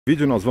No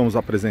vídeo nós vamos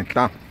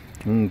apresentar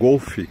um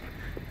Golf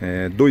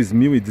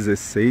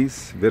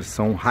 2016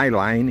 versão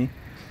Highline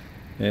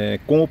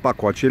com o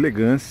pacote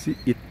Elegance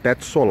e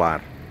teto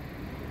solar.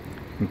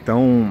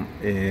 Então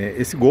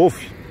esse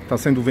Golf está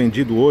sendo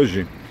vendido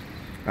hoje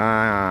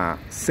a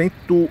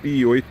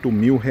R$108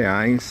 mil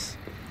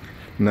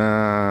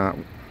na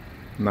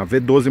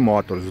V12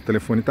 Motors. O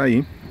telefone está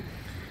aí,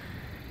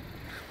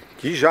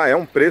 que já é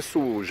um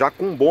preço já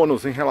com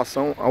bônus em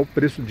relação ao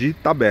preço de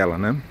tabela,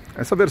 né?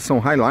 Essa versão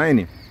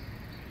Highline,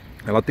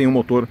 ela tem um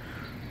motor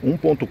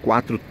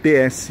 1.4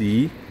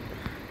 TSI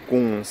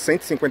com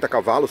 150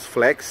 cavalos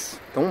flex,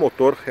 então um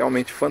motor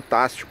realmente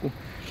fantástico,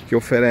 que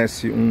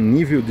oferece um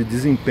nível de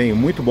desempenho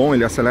muito bom.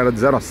 Ele acelera de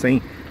 0 a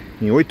 100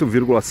 em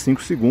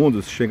 8,5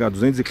 segundos, chega a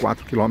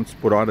 204 km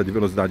por hora de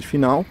velocidade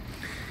final.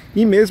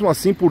 E mesmo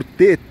assim, por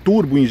ter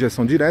turbo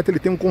injeção direta, ele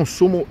tem um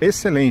consumo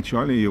excelente.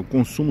 Olha aí, o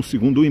consumo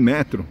segundo o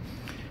Imetro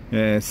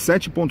é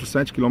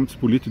 7,7 km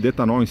por litro de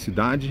etanol em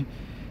cidade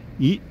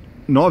e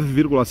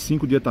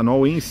 9,5 de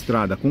etanol em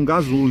estrada, com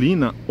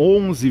gasolina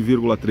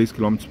 11,3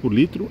 km por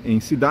litro em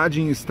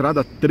cidade, e em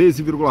estrada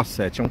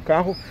 13,7. É um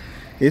carro,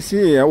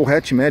 esse é o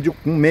hatch médio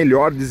com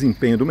melhor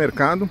desempenho do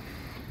mercado.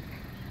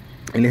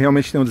 Ele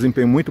realmente tem um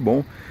desempenho muito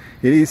bom.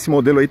 Esse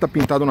modelo aí está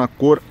pintado na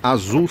cor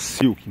azul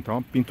silk, então é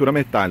uma pintura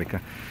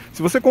metálica.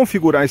 Se você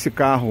configurar esse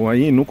carro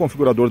aí no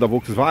configurador da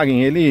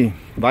Volkswagen, ele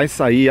vai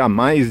sair a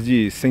mais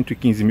de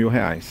R$115 mil,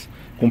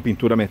 com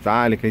pintura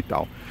metálica e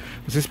tal.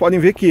 Vocês podem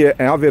ver que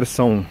é a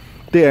versão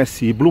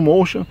TSI Blue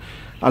Motion.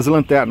 As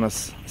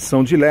lanternas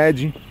são de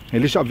LED.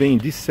 Ele já vem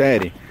de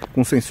série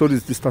com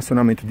sensores de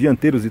estacionamento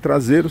dianteiros e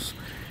traseiros.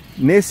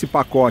 Nesse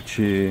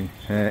pacote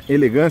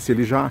Elegance,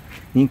 ele já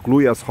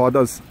inclui as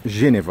rodas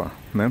Geneva,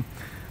 né?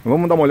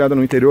 Vamos dar uma olhada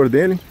no interior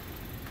dele.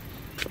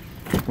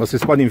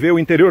 Vocês podem ver o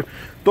interior.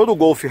 Todo o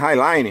Golf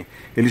Highline,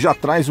 ele já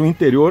traz o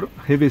interior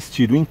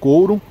revestido em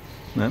couro,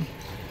 né?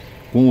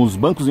 Com os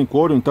bancos em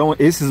couro. Então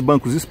esses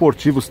bancos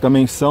esportivos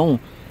também são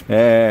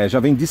já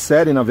vem de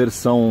série na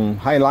versão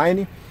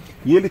Highline.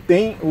 E ele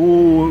tem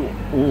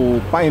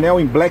o painel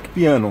em black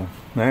piano,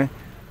 né?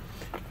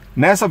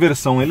 Nessa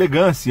versão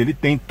Elegance, ele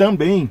tem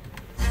também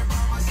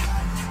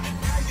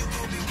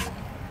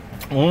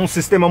um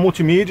sistema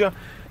multimídia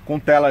com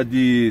tela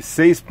de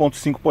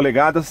 6,5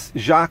 polegadas,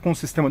 já com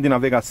sistema de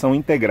navegação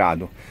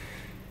integrado.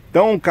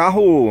 Então o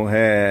carro,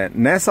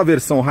 nessa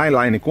versão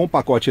Highline com o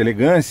pacote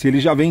Elegance,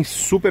 ele já vem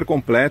super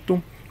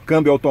completo.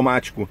 Câmbio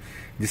automático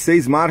de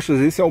 6 marchas,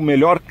 esse é o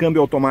melhor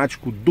câmbio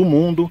automático do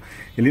mundo.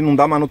 Ele não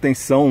dá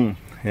manutenção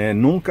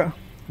nunca.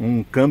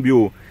 Um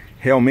câmbio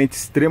realmente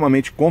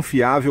extremamente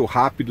confiável,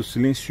 rápido,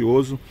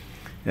 silencioso.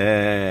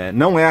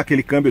 Não é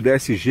aquele câmbio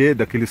DSG,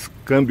 daqueles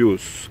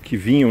câmbios que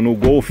vinham no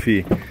Golf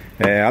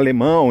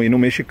alemão e no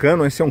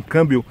mexicano. Esse é um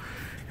câmbio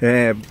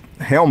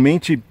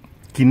realmente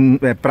que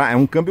é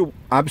um câmbio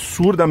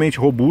absurdamente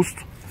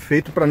robusto,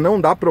 feito para não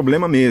dar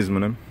problema mesmo,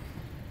 né?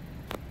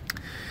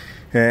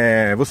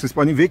 Vocês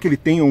podem ver que ele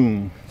tem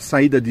uma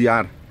saída de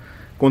ar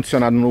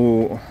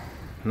condicionado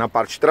na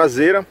parte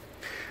traseira.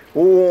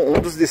 Um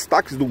dos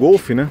destaques do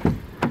Golf, né,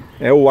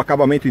 é o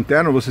acabamento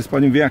interno. Vocês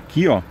podem ver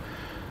aqui, ó,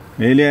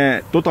 ele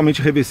é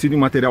totalmente revestido em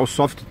material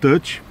soft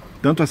touch,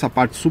 tanto essa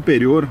parte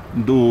superior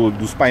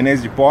dos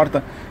painéis de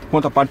porta,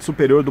 quanto a parte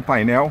superior do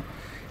painel.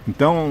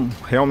 Então,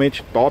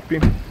 realmente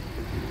top.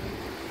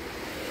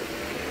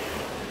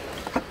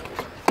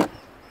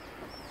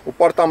 O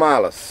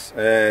porta-malas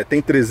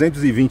tem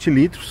 320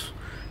 litros,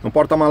 é um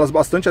porta-malas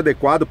bastante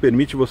adequado,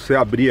 permite você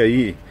abrir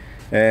aí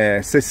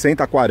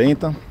 60 a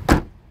 40.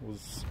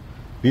 Os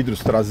vidros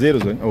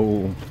traseiros,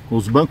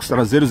 os bancos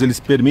traseiros, eles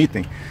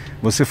permitem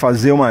você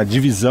fazer uma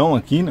divisão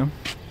aqui, né?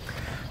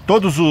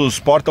 Todos os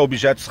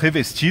porta-objetos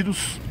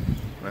revestidos,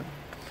 né,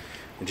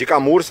 de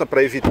camurça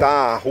para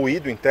evitar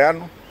ruído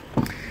interno.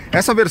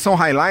 Essa versão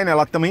Highline,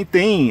 ela também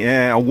tem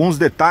alguns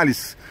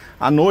detalhes.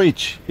 À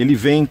noite ele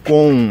vem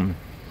com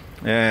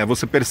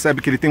você percebe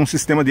que ele tem um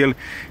sistema de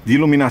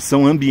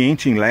iluminação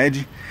ambiente em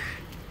LED.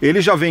 Ele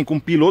já vem com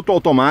piloto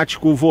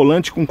automático,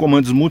 volante com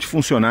comandos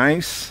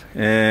multifuncionais,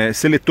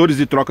 seletores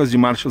de trocas de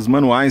marchas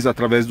manuais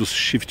através dos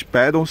shift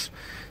pedals.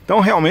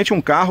 Então realmente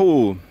um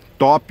carro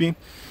top.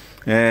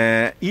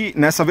 E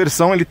nessa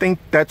versão ele tem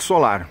teto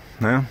solar,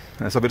 né?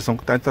 Essa versão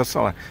com teto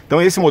solar. Então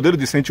esse modelo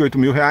de R$108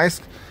 mil que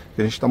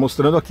a gente está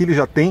mostrando aqui, ele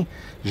já tem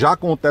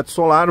com o teto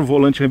solar, o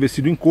volante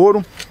revestido em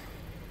couro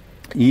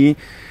e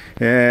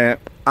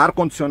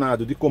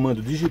ar-condicionado de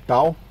comando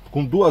digital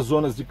com 2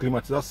 zonas de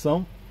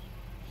climatização.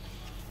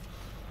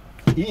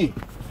 E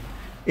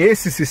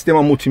esse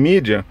sistema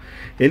multimídia,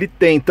 ele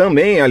tem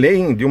também,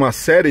 além de uma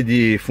série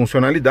de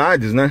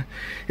funcionalidades, né?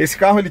 Esse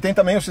carro ele tem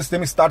também o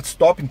sistema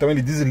start-stop, então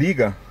ele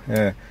desliga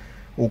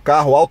o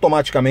carro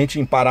automaticamente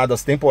em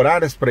paradas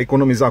temporárias para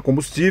economizar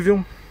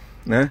combustível,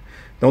 né?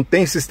 Então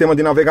tem sistema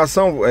de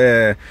navegação.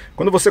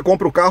 Quando você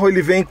compra o carro,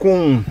 ele vem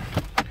com...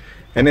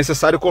 É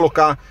necessário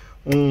colocar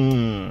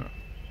um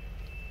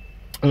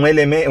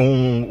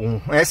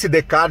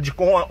SD card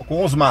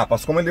com os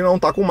mapas. Como ele não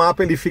está com o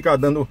mapa, ele fica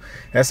dando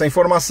essa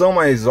informação,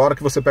 mas na hora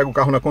que você pega o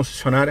carro na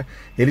concessionária,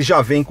 ele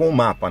já vem com o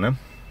mapa, né?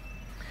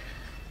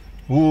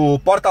 O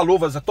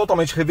porta-luvas é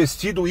totalmente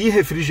revestido e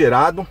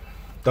refrigerado.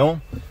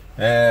 Então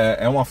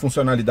é uma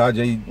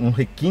funcionalidade aí, um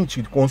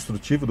requinte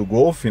construtivo do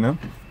Golf, né?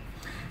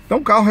 Então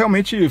um carro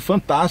realmente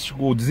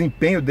fantástico, o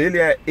desempenho dele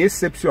é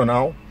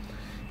excepcional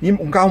e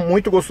um carro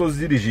muito gostoso de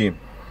dirigir.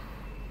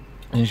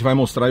 A gente vai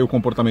mostrar aí o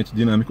comportamento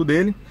dinâmico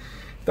dele.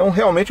 Então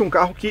realmente um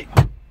carro que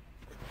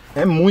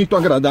é muito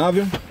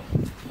agradável.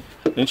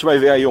 A gente vai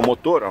ver aí o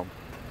motor, ó.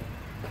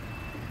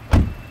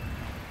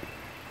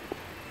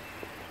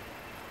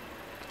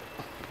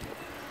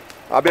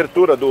 A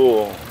abertura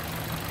do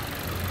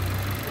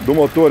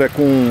motor é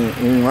com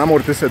um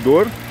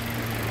amortecedor.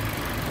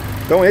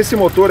 Então esse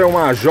motor é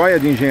uma joia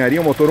de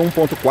engenharia, um motor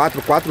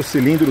 1.4, 4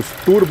 cilindros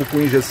turbo com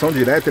injeção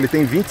direta. Ele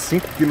tem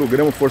 25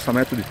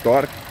 kgfm de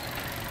torque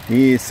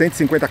e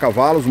 150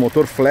 cavalos,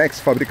 motor flex,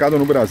 fabricado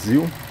no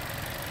Brasil.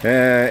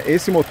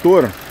 Esse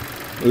motor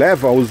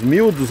leva os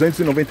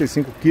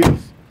 1.295 kg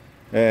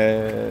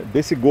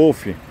desse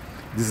Golf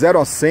de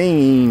 0 a 100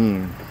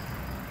 em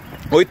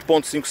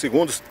 8,5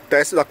 segundos,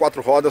 teste da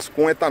 4 rodas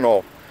com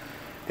etanol.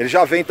 Ele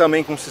já vem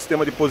também com um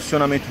sistema de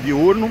posicionamento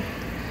diurno.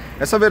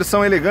 Essa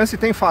versão Elegance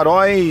tem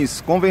faróis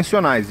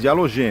convencionais, de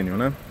halogênio,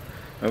 né?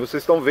 Aí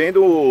vocês estão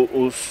vendo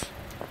os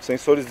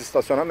sensores de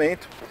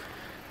estacionamento,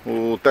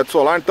 o teto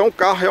solar. Então o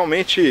carro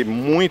realmente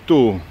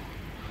muito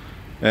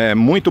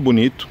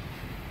bonito,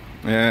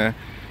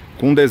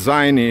 com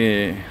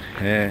design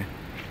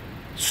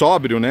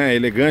sóbrio, né?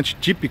 Elegante,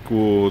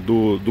 típico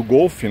do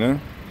Golf, né?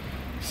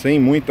 Sem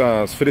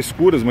muitas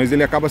frescuras, mas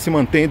ele acaba se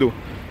mantendo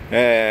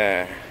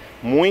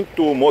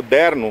muito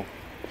moderno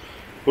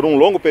por um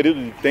longo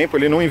período de tempo.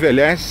 Ele não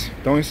envelhece,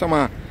 então isso é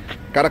uma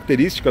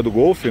característica do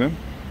Golf, né?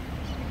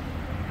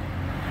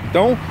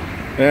 Então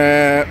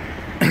é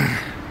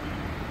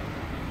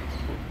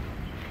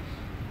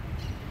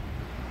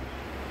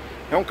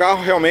um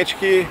carro realmente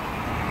que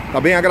está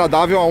bem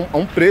agradável a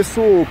um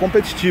preço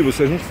competitivo.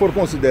 Se a gente for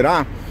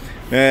considerar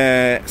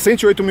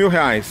R$108 mil.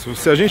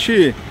 Se a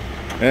gente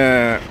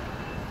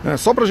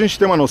só para a gente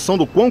ter uma noção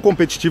do quão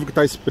competitivo que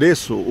está esse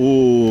preço,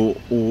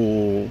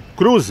 o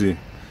Cruze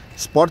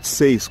Sport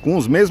 6 com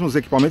os mesmos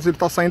equipamentos ele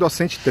está saindo a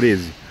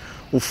 113.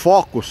 O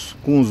Focus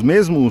com os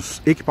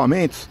mesmos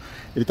equipamentos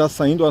ele está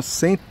saindo a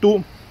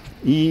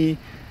 111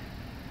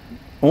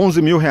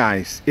 mil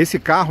reais. Esse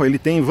carro ele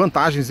tem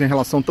vantagens em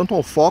relação tanto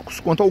ao Focus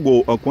quanto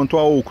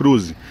ao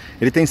Cruze.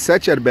 Ele tem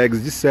 7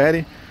 airbags de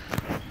série,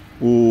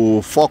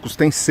 o Focus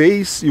tem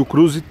 6 e o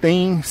Cruze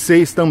tem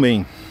 6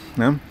 também,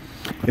 né?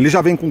 Ele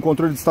já vem com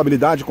controle de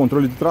estabilidade,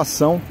 controle de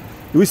tração,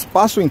 e o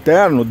espaço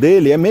interno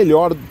dele é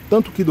melhor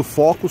tanto que do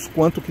Focus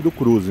quanto que do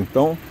Cruze.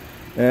 Então,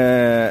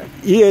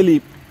 e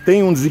ele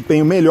tem um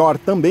desempenho melhor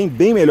também,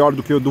 bem melhor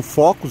do que o do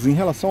Focus em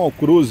relação ao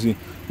Cruze.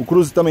 O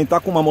Cruze também está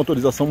com uma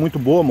motorização muito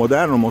boa,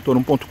 moderna, um motor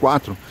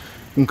 1.4,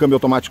 um câmbio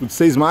automático de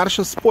 6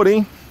 marchas,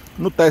 porém,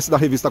 no teste da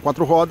revista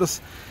 4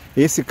 rodas,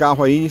 esse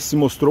carro aí se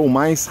mostrou o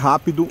mais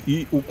rápido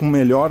e o com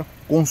melhor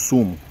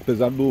consumo,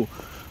 apesar do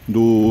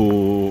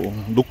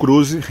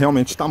Cruze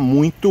realmente está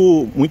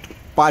muito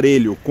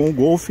parelho com o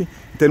Golf em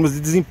termos de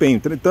desempenho.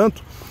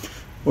 Entretanto,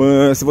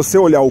 se você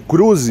olhar o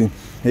Cruze,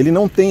 ele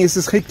não tem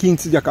esses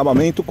requintes de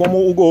acabamento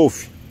como o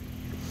Golf.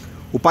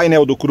 O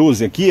painel do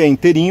Cruze aqui é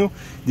inteirinho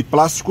de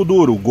plástico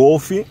duro. O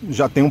Golf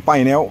já tem um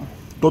painel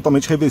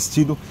totalmente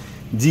revestido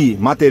de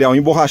material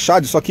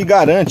emborrachado. Isso aqui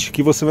garante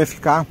que você vai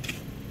ficar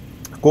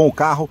com o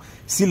carro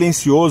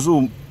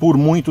silencioso por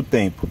muito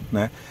tempo,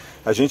 né?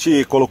 A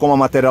gente colocou uma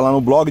matéria lá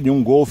no blog de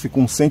um Golf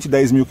com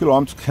 110 mil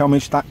quilômetros que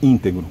realmente está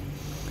íntegro.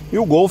 E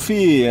o Golf,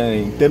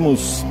 em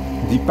termos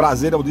de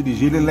prazer ao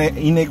dirigir, ele é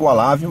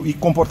inigualável e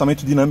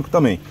comportamento dinâmico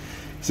também.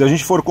 Se a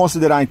gente for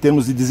considerar em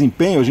termos de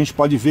desempenho, a gente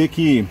pode ver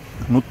que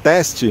no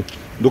teste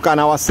do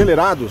canal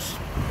Acelerados,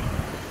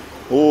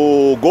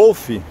 o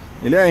Golf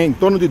ele é em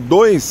torno de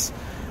 2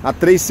 a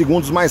 3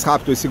 segundos mais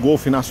rápido, esse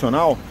Golf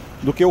nacional,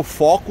 do que o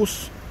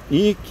Focus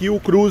e que o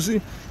Cruze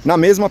na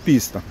mesma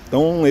pista.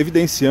 Então,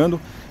 evidenciando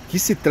que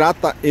se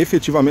trata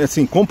efetivamente,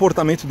 assim,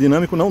 comportamento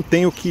dinâmico, não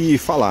tem o que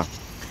falar.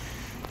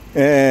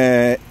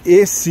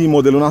 Esse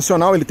modelo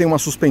nacional ele tem uma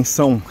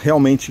suspensão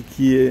realmente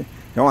que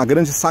é uma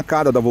grande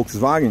sacada da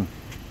Volkswagen.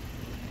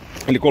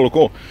 Ele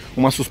colocou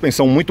uma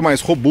suspensão muito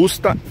mais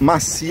robusta,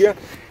 macia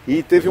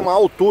e teve uma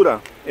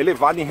altura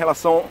elevada em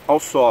relação ao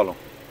solo.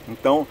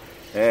 Então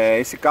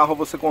esse carro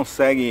você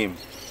consegue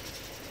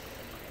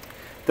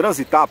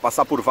transitar,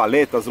 passar por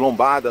valetas,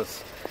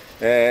 lombadas,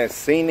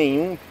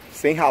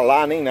 sem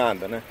ralar nem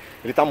nada, né?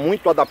 Ele está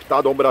muito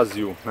adaptado ao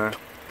Brasil, né?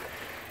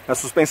 A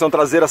suspensão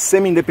traseira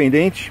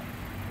semi-independente,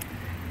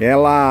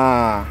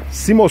 ela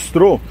se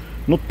mostrou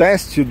no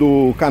teste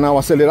do canal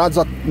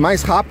Acelerados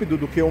mais rápido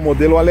do que o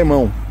modelo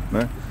alemão,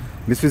 né?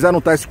 Eles fizeram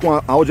um teste com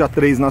a Audi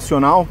A3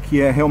 nacional,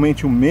 que é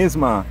realmente a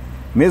mesma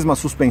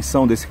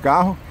suspensão desse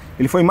carro.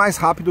 Ele foi mais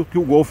rápido que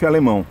o Golf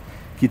alemão,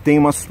 que tem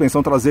uma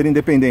suspensão traseira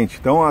independente.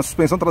 Então a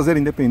suspensão traseira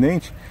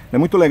independente é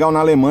muito legal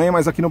na Alemanha,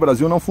 mas aqui no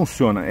Brasil não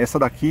funciona. Essa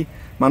daqui,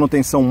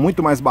 manutenção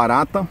muito mais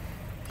barata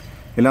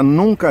ela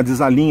nunca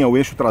desalinha o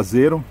eixo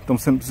traseiro, então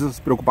você não precisa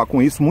se preocupar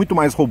com isso, muito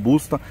mais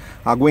robusta,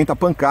 aguenta a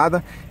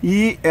pancada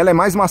e ela é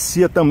mais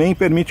macia também,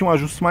 permite um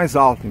ajuste mais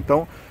alto.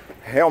 Então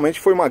realmente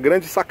foi uma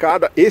grande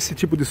sacada esse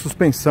tipo de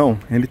suspensão.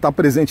 Ele está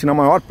presente na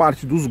maior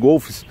parte dos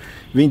Golfs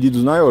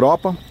vendidos na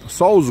Europa,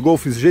 só os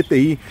Golfs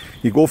GTI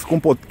e Golf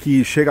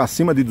que chega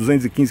acima de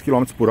 215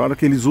 km por hora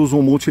que eles usam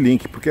o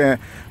multilink, porque é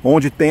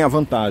onde tem a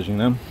vantagem,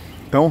 né?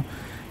 Então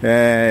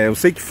eu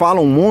sei que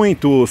falam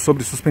muito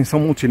sobre suspensão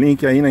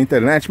multilink aí na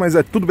internet, mas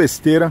é tudo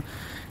besteira.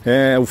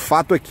 O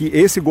fato é que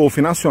esse Golf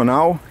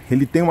nacional,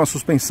 ele tem uma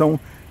suspensão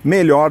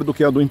melhor do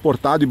que a do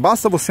importado, e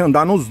basta você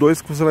andar nos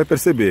dois que você vai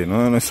perceber.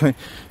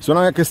 Isso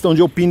não é questão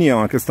de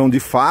opinião, é questão de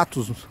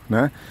fatos,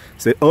 né?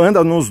 Você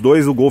anda nos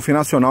dois, o Golf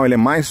nacional ele é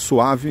mais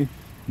suave,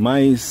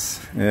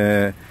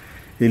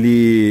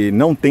 ele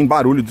não tem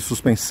barulho de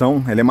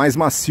suspensão, ele é mais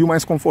macio,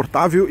 mais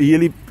confortável e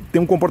ele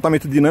tem um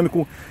comportamento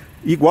dinâmico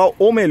igual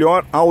ou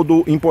melhor ao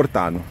do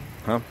importado,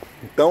 tá?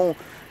 Então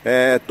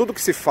tudo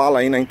que se fala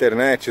aí na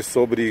internet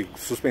sobre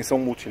suspensão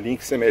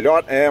multilink ser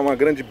melhor é uma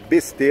grande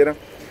besteira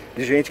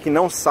de gente que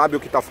não sabe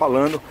o que está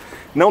falando,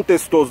 não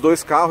testou os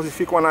dois carros e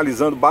ficam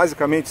analisando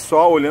basicamente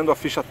só olhando a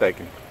ficha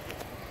técnica.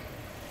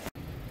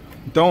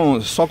 Então,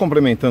 só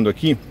complementando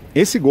aqui,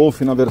 esse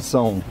Golf na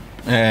versão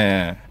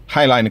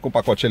Highline com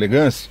pacote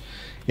Elegance,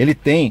 ele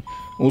tem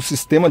um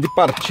sistema de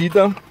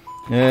partida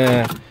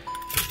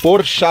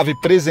por chave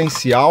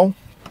presencial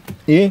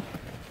e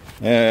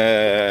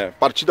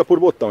partida por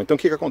botão. Então o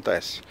que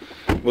acontece?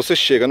 Você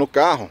chega no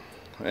carro,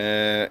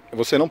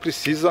 você não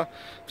precisa,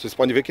 vocês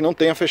podem ver que não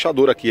tem a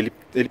fechadura aqui,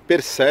 ele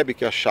percebe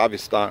que a chave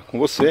está com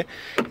você,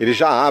 ele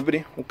já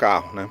abre o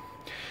carro, né?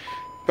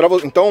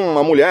 Então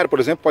uma mulher, por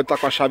exemplo, pode estar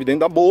com a chave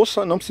dentro da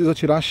bolsa, não precisa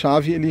tirar a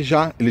chave, ele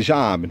já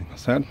abre, tá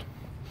certo?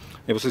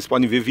 Aí vocês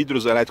podem ver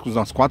vidros elétricos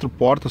nas 4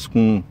 portas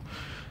com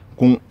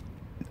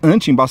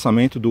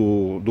anti-embaçamento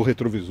do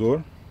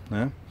retrovisor,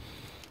 né?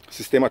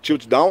 Sistema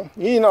tilt down,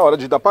 e na hora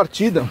de dar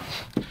partida,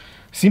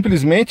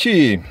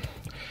 simplesmente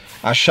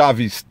a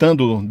chave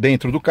estando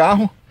dentro do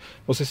carro,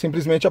 você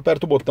simplesmente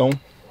aperta o botão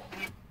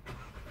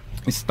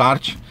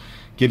Start,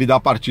 que ele dá a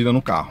partida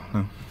no carro,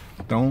 né?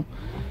 Então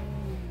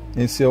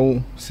esse é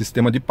o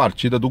sistema de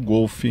partida do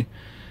Golf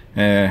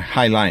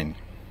Highline.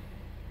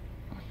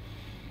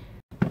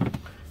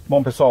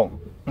 Bom pessoal,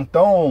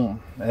 então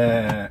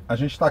a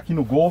gente está aqui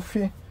no Golf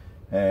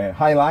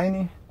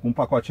Highline com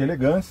pacote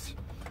Elegance.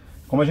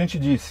 Como a gente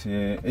disse,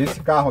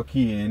 esse carro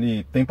aqui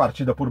ele tem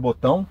partida por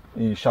botão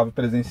e chave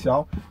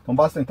presencial, então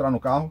basta entrar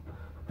no carro,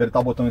 apertar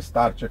o botão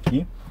Start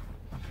aqui.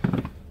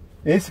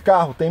 Esse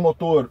carro tem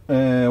motor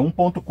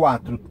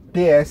 1.4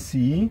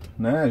 TSI,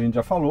 né? A gente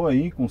já falou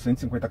aí, com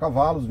 150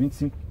 cavalos,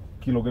 25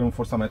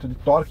 kgfm de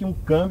torque e um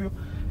câmbio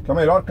que é o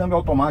melhor câmbio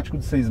automático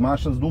de 6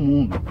 marchas do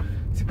mundo.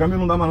 Esse câmbio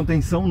não dá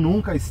manutenção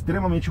nunca, é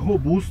extremamente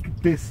robusto,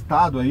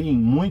 testado aí em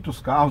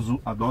muitos carros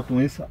adotam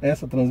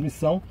essa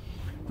transmissão.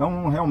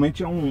 Então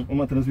realmente é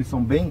uma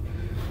transmissão bem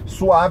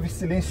suave,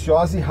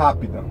 silenciosa e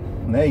rápida,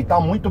 né? E está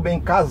muito bem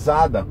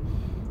casada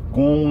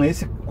com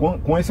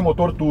esse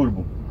motor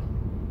turbo.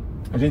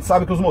 A gente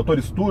sabe que os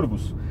motores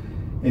turbos,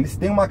 eles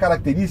têm uma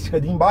característica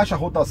de em baixa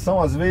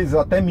rotação, às vezes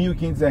até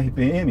 1500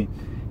 RPM,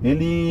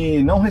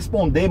 ele não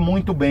responder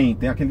muito bem,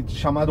 tem aquele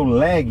chamado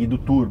lag do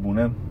turbo,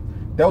 né?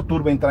 Até o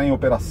turbo entrar em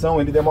operação,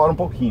 ele demora um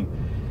pouquinho.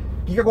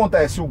 O que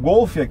acontece? O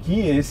Golf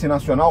aqui, esse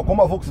nacional,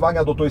 como a Volkswagen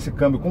adotou esse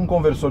câmbio com um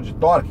conversor de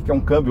torque, que é um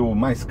câmbio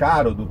mais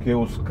caro do que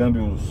os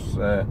câmbios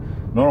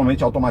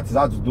normalmente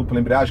automatizados de dupla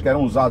embreagem que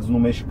eram usados no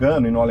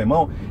mexicano e no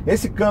alemão,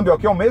 esse câmbio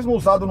aqui é o mesmo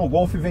usado no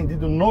Golf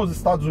vendido nos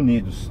Estados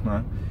Unidos,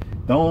 né?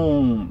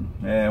 Então,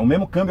 o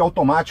mesmo câmbio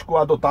automático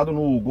adotado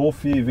no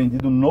Golf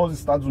vendido nos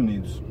Estados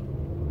Unidos.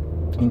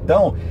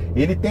 Então,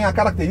 ele tem a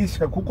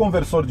característica que o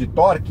conversor de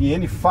torque,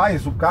 ele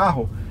faz o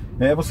carro,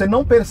 você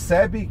não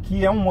percebe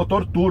que é um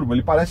motor turbo,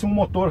 ele parece um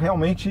motor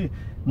realmente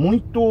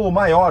muito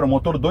maior, um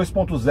motor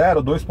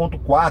 2.0,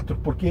 2.4,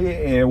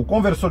 porque o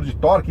conversor de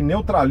torque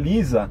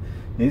neutraliza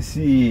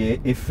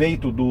esse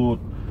efeito do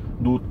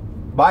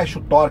baixo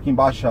torque em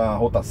baixa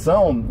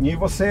rotação, e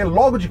você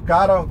logo de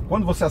cara,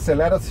 quando você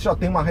acelera, você já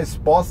tem uma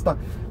resposta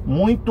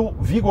muito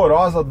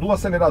vigorosa do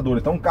acelerador.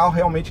 Então um carro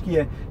realmente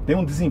que tem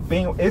um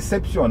desempenho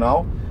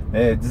excepcional,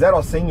 de 0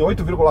 a 100 em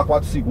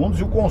 8,4 segundos,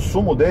 e o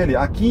consumo dele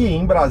aqui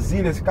em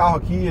Brasília, esse carro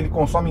aqui, ele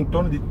consome em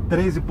torno de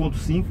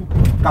 13,5,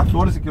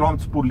 14 km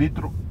por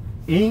litro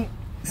em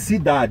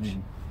cidade.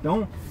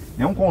 Então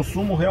é um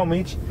consumo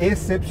realmente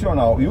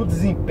excepcional, e o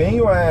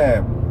desempenho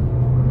é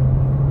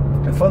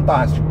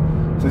fantástico.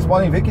 Vocês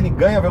podem ver que ele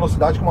ganha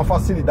velocidade com uma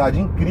facilidade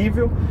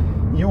incrível,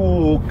 e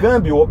o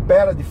câmbio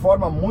opera de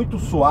forma muito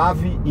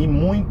suave e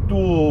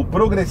muito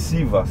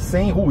progressiva,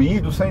 sem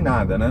ruído, sem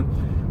nada, né?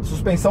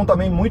 Suspensão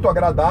também muito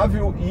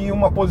agradável, e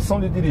uma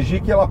posição de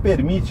dirigir que ela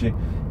permite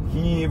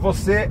que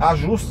você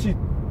ajuste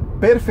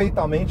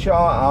perfeitamente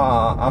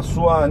a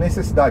sua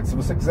necessidade. Se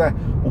você quiser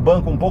o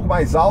banco um pouco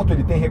mais alto,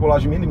 ele tem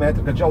regulagem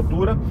milimétrica de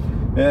altura,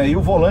 e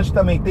o volante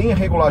também tem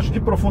regulagem de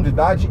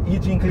profundidade e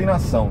de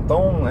inclinação.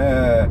 Então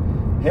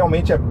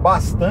realmente é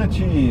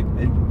bastante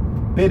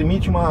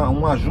permite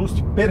um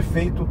ajuste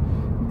perfeito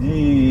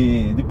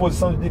de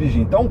posição de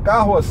dirigir. Então, um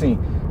carro assim,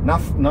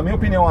 na minha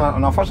opinião,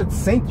 na faixa de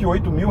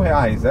R$108 mil,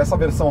 essa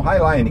versão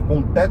Highline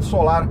com teto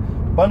solar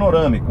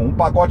panorâmico, um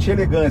pacote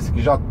Elegance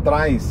que já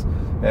traz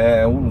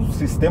um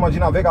sistema de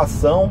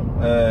navegação,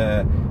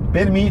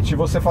 permite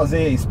você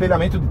fazer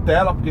espelhamento de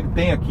tela, porque ele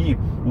tem aqui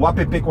o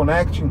app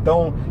Connect,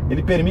 então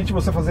ele permite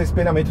você fazer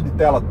espelhamento de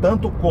tela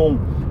tanto com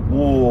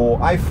o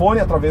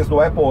iPhone através do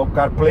Apple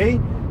CarPlay,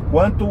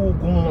 quanto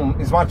com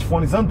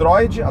smartphones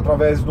Android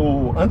através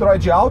do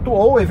Android Auto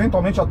ou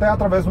eventualmente até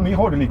através do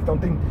Mirror Link. Então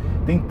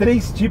tem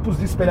 3 tipos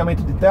de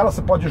espelhamento de tela.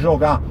 Você pode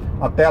jogar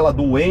a tela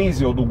do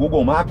Waze ou do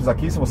Google Maps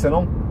aqui, se você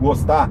não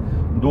gostar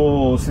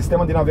do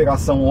sistema de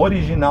navegação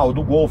original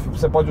do Golf,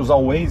 você pode usar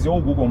o Waze ou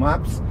o Google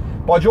Maps.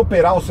 Pode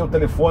operar o seu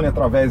telefone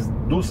através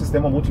do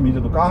sistema multimídia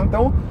do carro,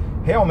 então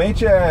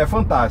realmente é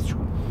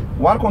fantástico.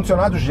 O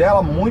ar-condicionado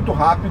gela muito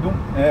rápido,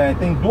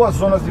 tem 2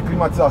 zonas de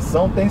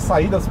climatização, tem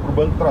saídas para o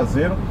banco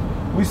traseiro.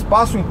 O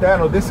espaço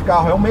interno desse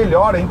carro é o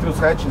melhor entre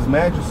os hatches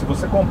médios. Se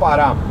você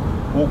comparar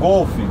o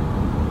Golf,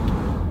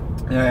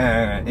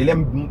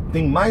 ele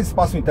tem mais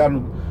espaço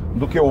interno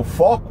do que o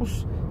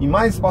Focus e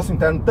mais espaço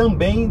interno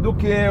também do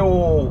que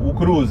o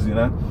Cruze,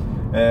 né?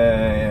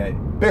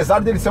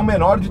 Apesar dele ser o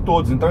menor de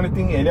todos, então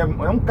ele é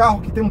um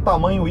carro que tem um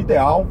tamanho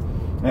ideal.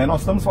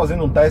 Nós estamos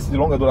fazendo um teste de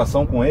longa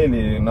duração com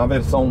ele na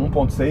versão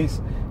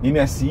 1.6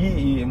 MSI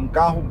e um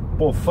carro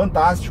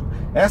fantástico.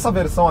 Essa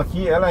versão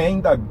aqui ela é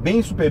ainda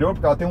bem superior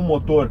porque ela tem um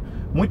motor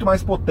muito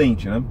mais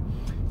potente, né?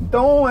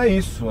 Então é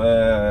isso.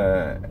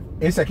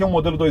 Esse aqui é um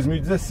modelo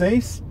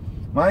 2016,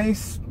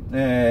 mas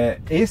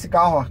esse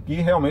carro aqui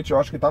realmente eu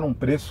acho que está num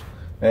preço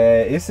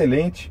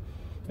excelente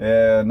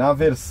na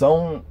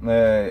versão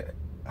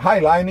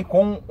Highline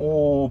com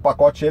o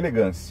pacote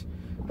Elegance.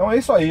 Então é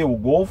isso aí, o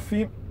Golf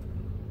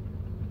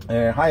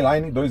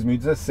Highline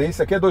 2016.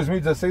 Esse aqui é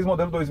 2016,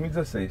 modelo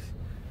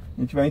 2016.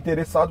 Quem tiver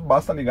interessado,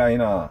 basta ligar aí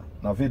na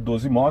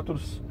V12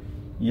 Motors.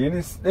 E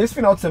esse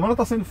final de semana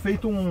está sendo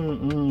feito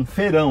um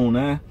feirão,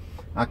 né?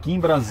 Aqui em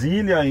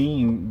Brasília,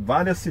 em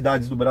várias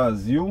cidades do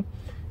Brasil,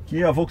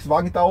 que a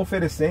Volkswagen está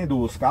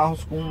oferecendo os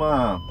carros com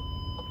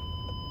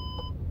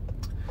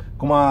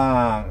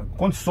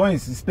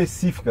condições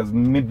específicas,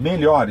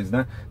 melhores,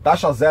 né?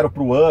 Taxa zero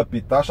para o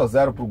Up, taxa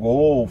zero para o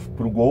Gol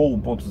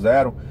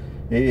 1.0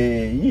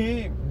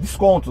 e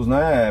descontos,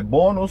 né?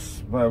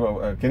 Bônus,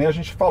 que nem a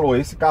gente falou,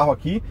 esse carro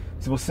aqui,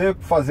 se você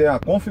fazer a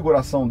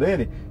configuração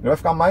dele, ele vai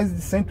ficar mais de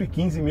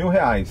R$115 mil,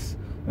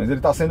 mas ele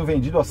está sendo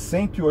vendido a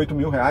R$108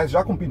 mil,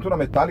 já com pintura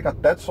metálica,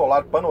 teto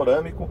solar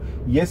panorâmico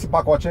e esse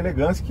pacote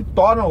Elegance que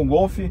torna o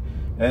Golf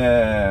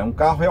um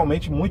carro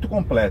realmente muito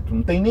completo.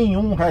 Não tem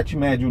nenhum hatch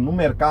médio no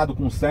mercado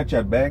com 7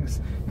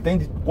 airbags, tem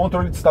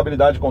controle de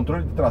estabilidade,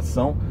 controle de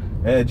tração,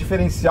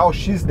 diferencial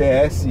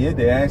XDS e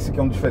EDS, que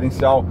é um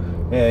diferencial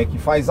que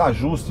faz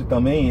ajuste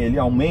também, ele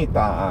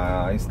aumenta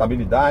a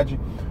estabilidade.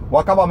 O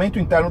acabamento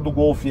interno do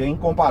Golf é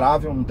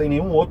incomparável, não tem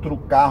nenhum outro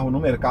carro no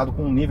mercado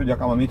com um nível de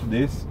acabamento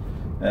desse.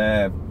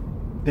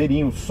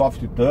 Teria o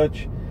soft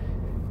touch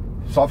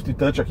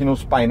aqui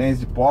nos painéis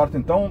de porta,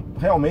 então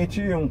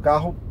realmente um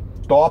carro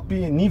top,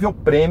 nível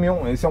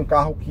premium. Esse é um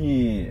carro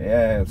que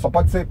só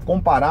pode ser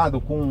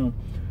comparado com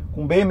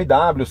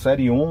BMW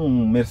Série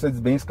 1,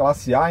 Mercedes-Benz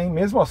Classe A, e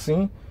mesmo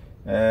assim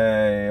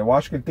eu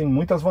acho que ele tem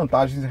muitas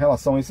vantagens em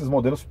relação a esses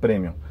modelos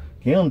premium.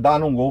 Quem andar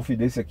num Golf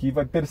desse aqui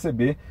vai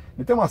perceber.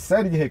 Ele tem uma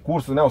série de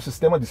recursos, né? O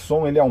sistema de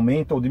som ele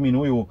aumenta ou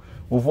diminui o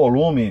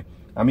volume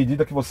à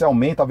medida que você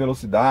aumenta a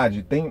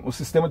velocidade. Tem o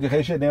sistema de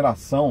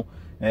regeneração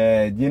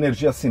de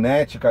energia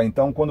cinética,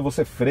 então quando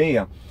você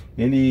freia,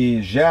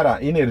 ele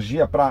gera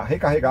energia para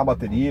recarregar a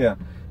bateria.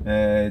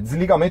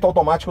 Desligamento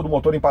automático do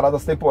motor em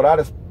paradas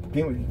temporárias,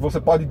 que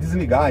você pode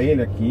desligar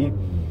ele aqui.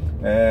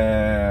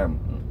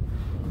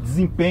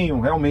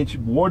 Desempenho realmente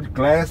world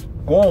class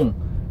com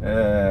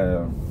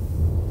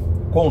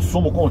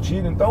consumo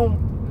contínuo. Então,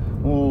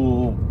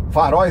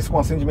 faróis com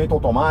acendimento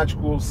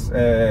automáticos,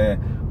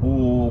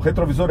 o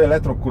retrovisor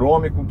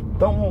eletrocrômico,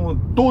 então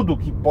tudo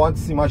que pode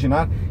se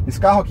imaginar. Esse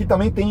carro aqui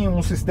também tem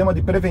um sistema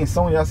de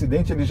prevenção em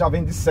acidente, ele já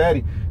vem de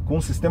série com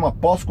um sistema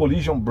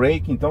post-collision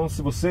brake, então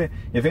se você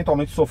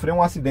eventualmente sofrer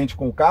um acidente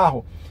com o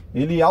carro,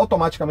 ele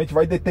automaticamente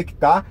vai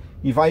detectar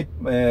e vai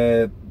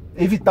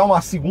evitar uma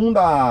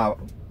segunda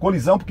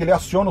colisão, porque ele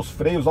aciona os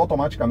freios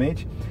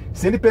automaticamente.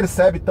 Se ele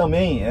percebe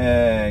também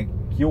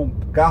que o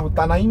carro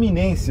está na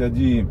iminência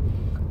de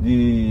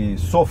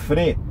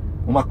sofrer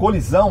uma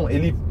colisão,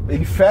 ele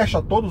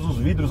fecha todos os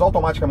vidros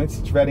automaticamente se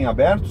estiverem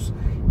abertos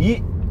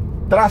e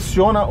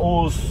traciona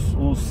os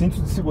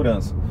cintos de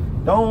segurança.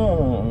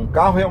 Então, um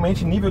carro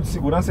realmente, nível de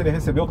segurança, ele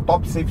recebeu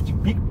Top Safety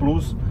Peak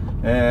Plus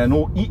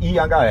no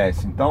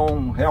IIHS.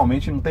 Então,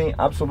 realmente não tem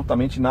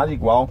absolutamente nada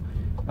igual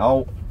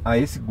a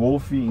esse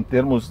Golf em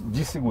termos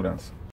de segurança.